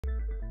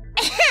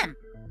Ahem.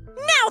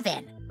 Now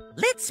then,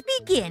 let's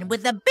begin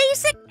with the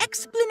basic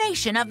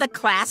explanation of the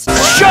class.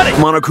 Shut it!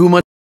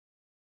 Monokuma.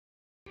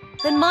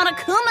 Then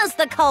Monokuma's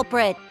the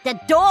culprit, the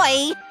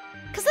doy!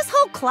 Cause this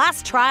whole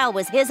class trial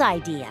was his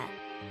idea.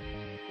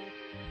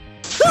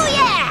 Ooh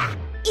yeah!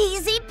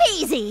 Easy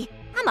peasy!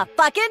 I'm a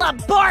fucking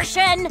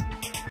abortion!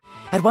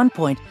 At one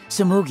point,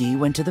 Tsumugi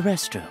went to the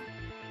restroom.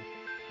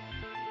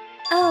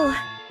 Oh,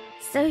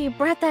 so you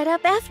brought that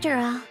up after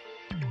all.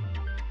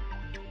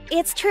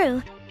 It's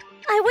true.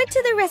 I went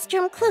to the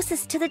restroom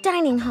closest to the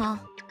dining hall.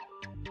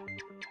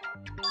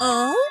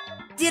 Oh?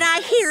 Did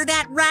I hear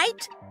that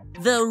right?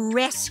 The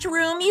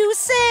restroom, you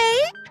say?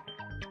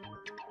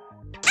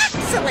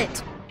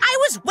 Excellent! I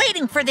was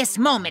waiting for this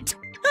moment.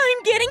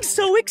 I'm getting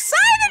so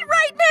excited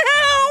right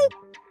now!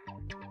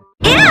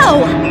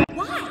 Ew!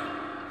 Why?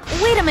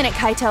 Wait a minute,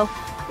 Kaito.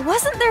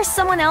 Wasn't there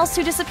someone else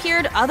who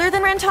disappeared other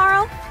than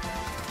Rentaro?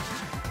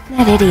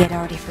 That idiot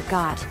already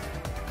forgot.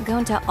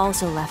 Gonta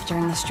also left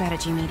during the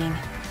strategy meeting.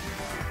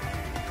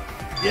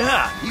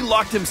 Yeah, he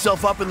locked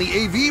himself up in the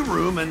AV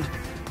room and...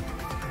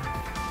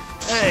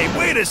 Hey,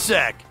 wait a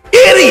sec!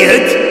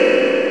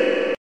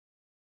 Idiot!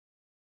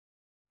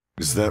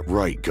 Is that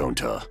right,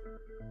 Gonta?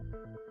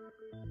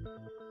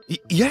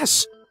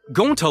 Yes!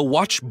 Gonta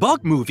watched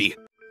Bug Movie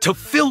to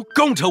fill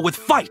Gonta with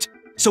fight,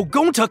 so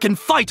Gonta can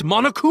fight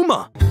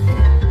Monokuma!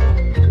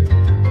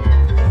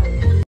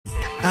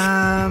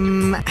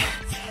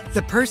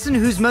 The person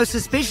who's most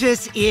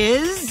suspicious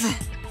is...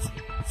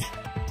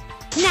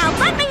 Now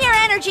lend me your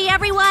energy,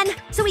 everyone,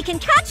 so we can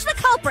catch the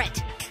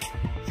culprit!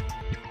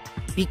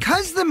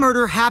 Because the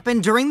murder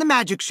happened during the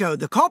magic show,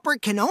 the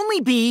culprit can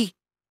only be...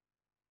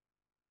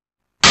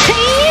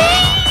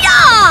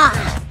 𝐇𝐢𝐤𝐤𝐤!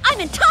 I'm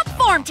in top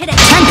form today!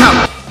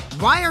 Tenko!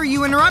 Why are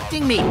you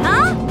interrupting me?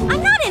 Huh?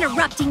 I'm not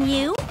interrupting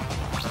you!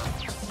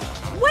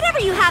 Whatever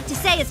you have to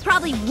say is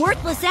probably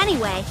worthless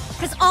anyway,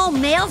 because all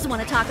males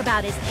want to talk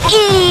about is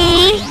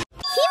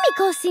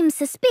Himiko seems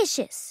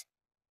suspicious.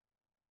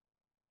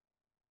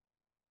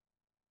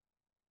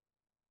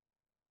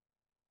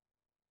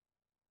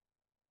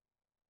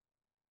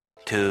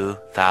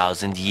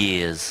 "2,000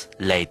 years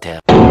later."